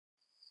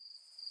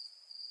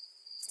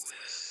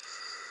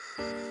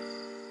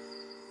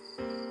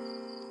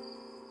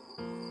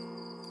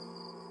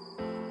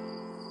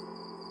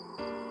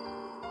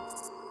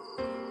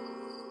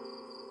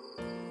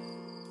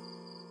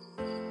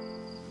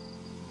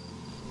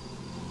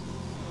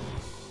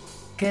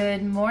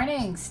Good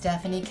morning,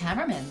 Stephanie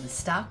Kammerman, the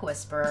Stock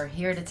Whisperer,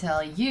 here to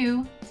tell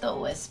you the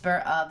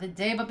whisper of the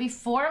day. But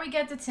before we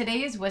get to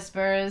today's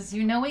whispers,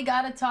 you know we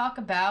got to talk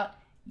about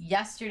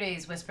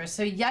yesterday's whispers.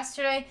 So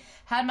yesterday,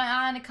 had my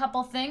eye on a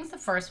couple things. The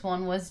first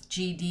one was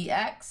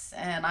GDX,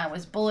 and I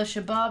was bullish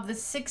above the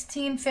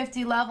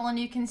 1650 level. And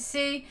you can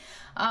see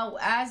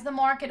as the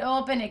market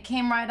opened, it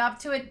came right up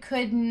to it,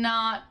 could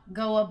not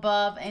go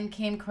above, and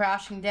came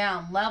crashing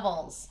down.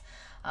 Levels.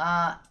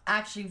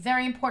 Actually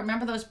very important.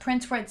 Remember, those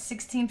prints were at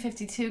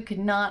 1652, could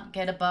not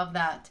get above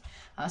that.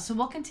 So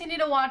we'll continue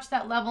to watch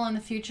that level in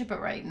the future,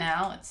 but right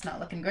now it's not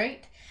looking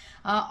great.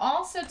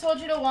 Also told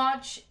you to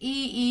watch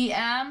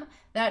EEM,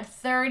 that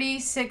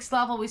 36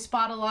 level. We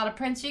spotted a lot of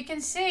prints. You can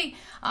see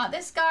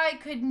this guy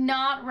could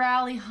not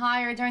rally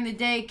higher during the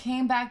day,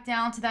 came back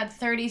down to that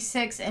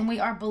 36, and we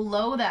are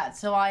below that.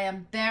 So I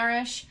am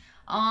bearish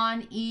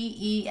on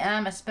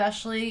EEM,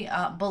 especially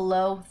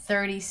below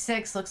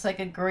 36. Looks like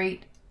a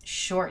great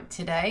short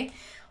today.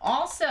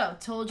 Also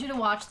told you to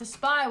watch the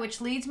SPY,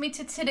 which leads me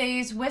to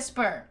today's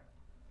whisper.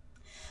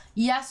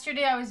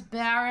 Yesterday I was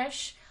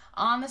bearish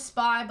on the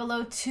SPY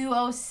below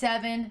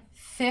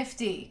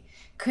 207.50.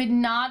 Could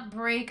not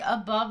break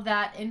above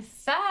that. In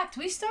fact,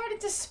 we started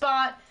to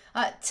spot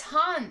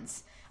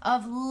tons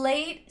of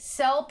late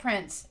sell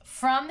prints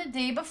from the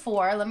day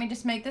before. Let me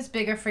just make this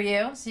bigger for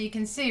you so you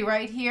can see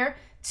right here.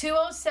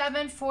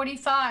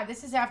 207.45.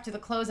 This is after the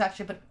close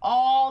actually, but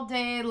all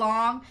day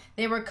long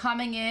they were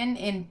coming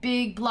in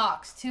big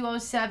blocks.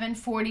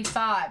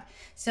 207.45.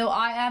 So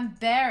I am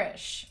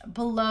bearish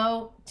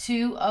below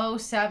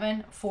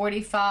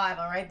 207.45.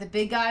 All right, the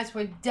big guys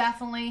were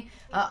definitely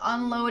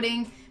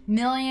unloading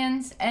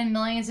millions and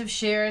millions of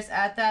shares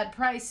at that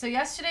price. So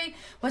yesterday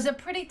was a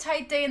pretty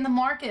tight day in the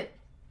market.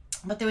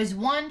 But there was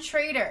one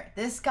trader.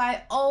 This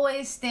guy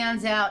always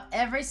stands out.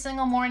 Every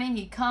single morning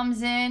he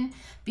comes in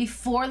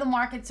before the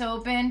market's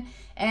open,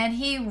 and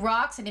he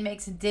rocks, and he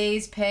makes a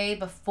day's pay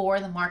before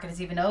the market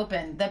is even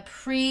open. The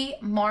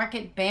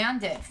pre-market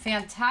bandit.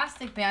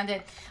 Fantastic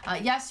bandit.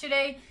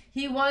 Yesterday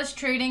he was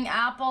trading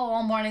Apple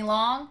all morning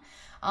long.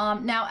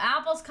 Now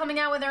Apple's coming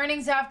out with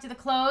earnings after the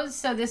close,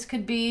 so this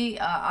could be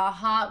a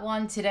hot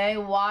one today.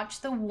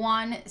 Watch the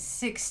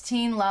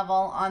 116 level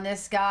on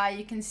this guy.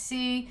 You can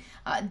see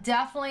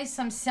definitely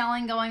some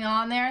selling going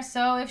on there.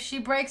 So if she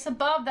breaks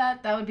above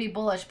that, that would be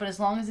bullish. But as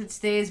long as it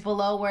stays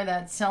below where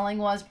that selling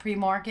was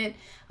pre-market,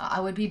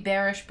 I would be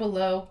bearish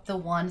below the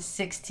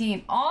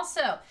 116.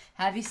 Also,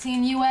 have you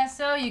seen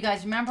USO? You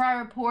guys remember I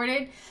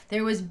reported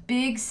there was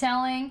big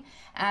selling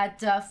at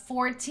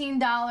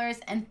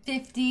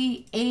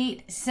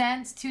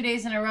 $14.58 2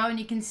 days in a row, and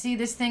you can see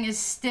this thing is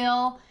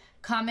still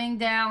coming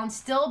down,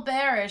 still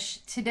bearish.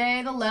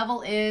 Today the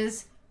level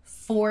is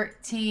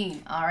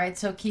 14. All right,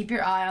 so keep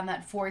your eye on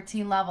that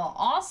 14 level.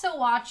 Also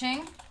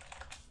watching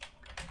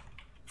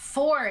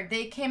Ford.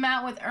 They came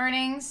out with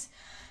earnings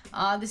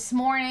this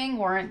morning,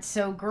 weren't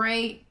so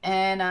great,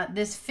 and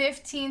this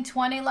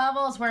 15-20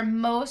 level is where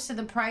most of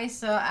the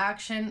price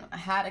action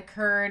had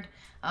occurred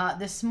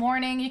this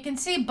morning. You can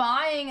see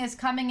buying is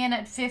coming in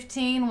at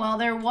 15, while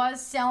there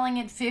was selling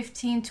at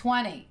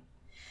 15-20.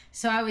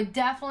 So I would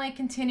definitely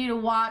continue to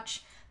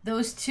watch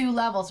those two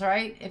levels,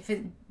 right? If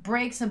it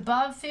breaks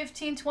above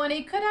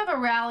 15-20, could have a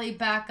rally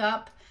back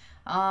up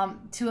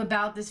to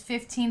about this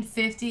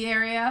 15-50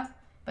 area.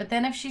 But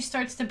then if she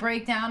starts to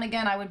break down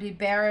again, I would be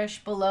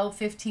bearish below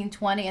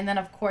 15-20, and then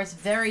of course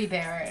very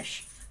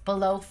bearish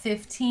below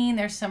 15.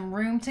 There's some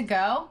room to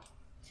go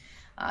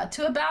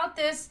to about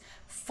this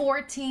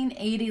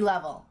 1480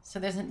 level. So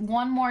there's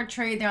one more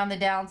trade there on the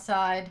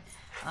downside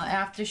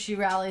after she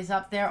rallies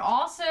up there.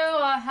 Also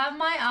have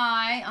my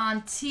eye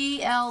on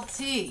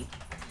TLT.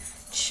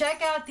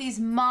 Check out these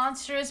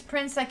monstrous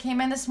prints that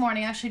came in this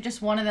morning. Actually, just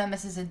one of them.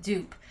 This is a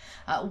dupe.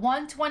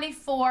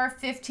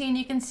 124.15.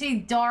 You can see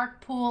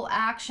dark pool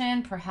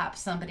action.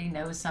 Perhaps somebody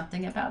knows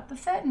something about the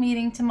Fed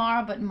meeting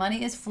tomorrow, but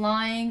money is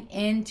flying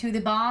into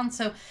the bond.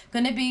 So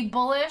going to be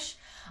bullish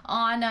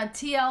on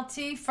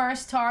TLT.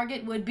 First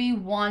target would be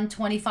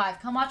 125.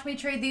 Come watch me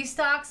trade these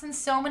stocks and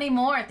so many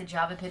more at the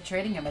Java Pit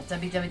Trading. I'm at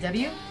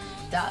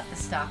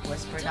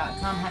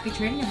www.thestockwhisperer.com. Happy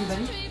trading,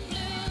 everybody.